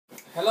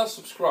Hello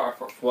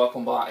subscribers,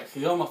 welcome back.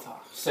 IMMORTAL,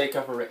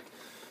 zeker voor Rick.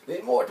 The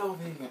Immortal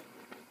vegan.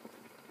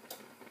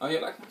 Oh, you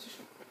like my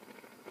tissue?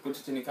 Put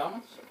it in the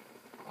comments.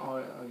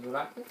 Oh, you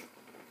like it?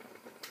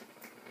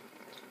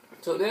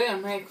 Today I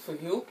make for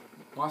you,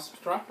 my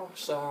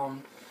subscribers,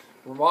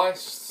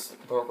 rice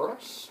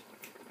burgers.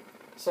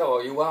 So,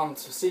 you want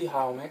to see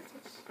how I make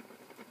this?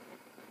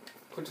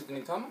 Put it in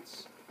the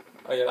comments.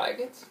 Oh, you like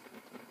it?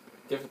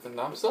 Give it a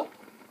thumbs up.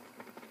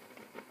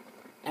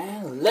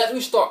 And let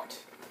me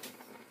start.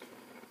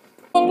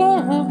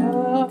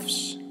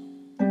 Loves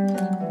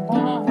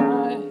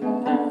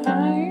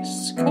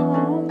ice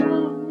come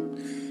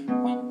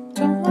on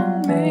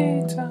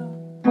tomato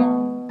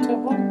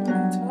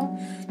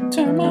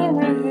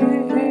turmeric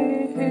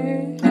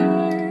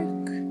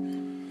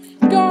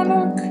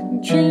garlic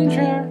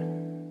ginger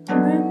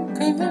and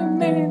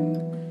cumin.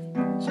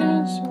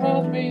 This is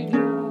what we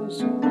use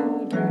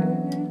today.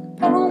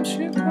 Palm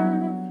sugar,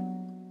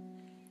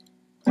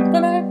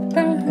 black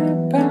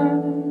pepper,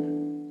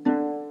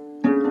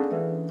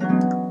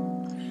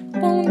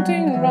 the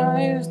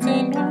rice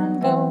in one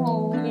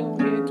bowl, do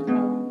it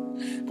well.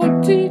 Put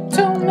the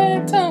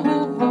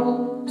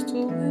tomatoes to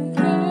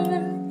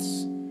it.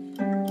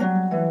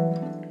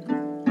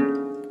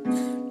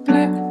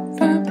 Black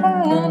pepper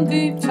on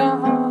the top.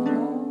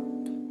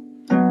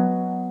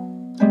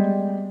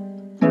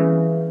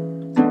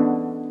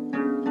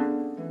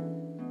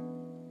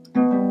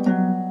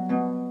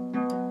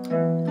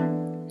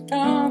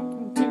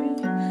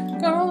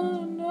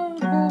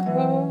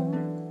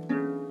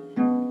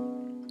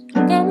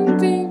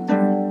 Garlic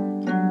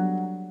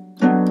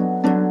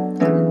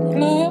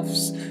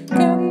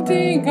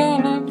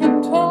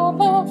and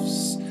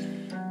olives,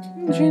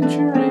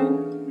 ginger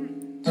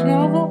and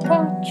small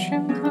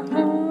patches.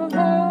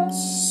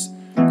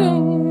 Do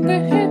the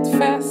hit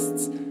fast.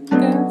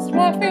 That's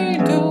what we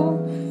do.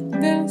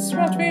 That's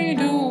what we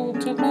do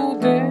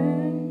today.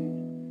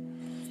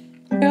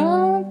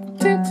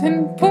 Cut it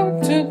and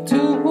put it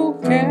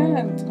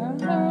together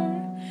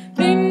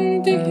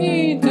in the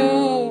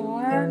dough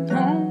and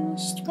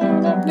almost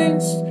what a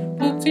bliss.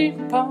 Put the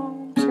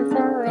palm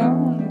sugar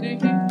on the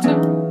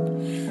top.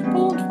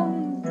 Put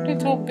one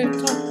little bit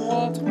of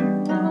water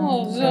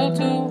also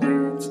to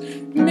it.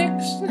 Mix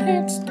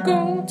it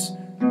good,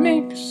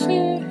 mix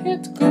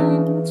it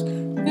good.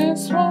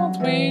 That's what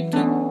we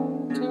do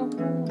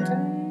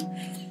today.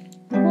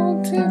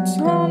 Put it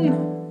on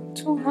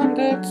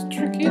 200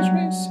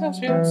 degrees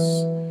Celsius.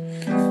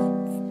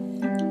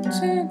 Put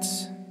it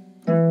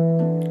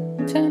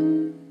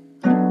 10.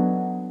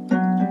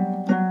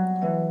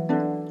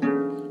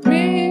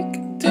 Make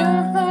the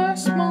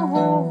small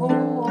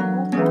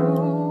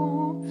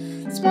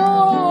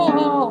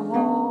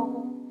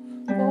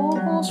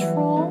balls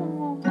from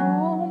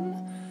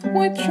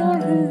with your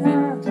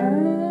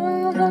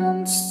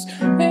hands.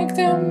 Make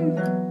them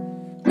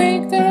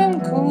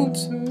good,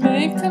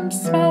 make them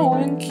small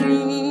and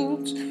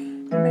cute.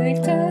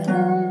 Make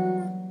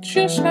them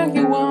just like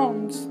you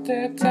want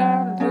that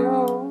I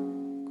look.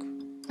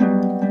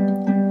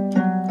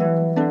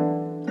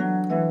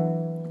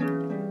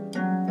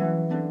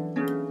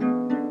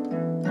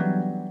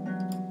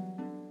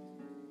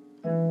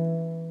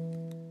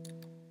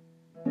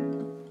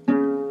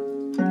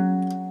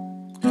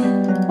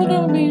 Would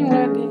have been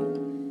ready.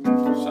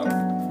 So,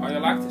 you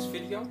like this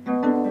video?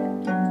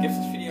 Give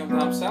this video a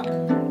thumbs up.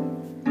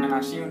 And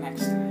I'll see you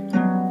next time.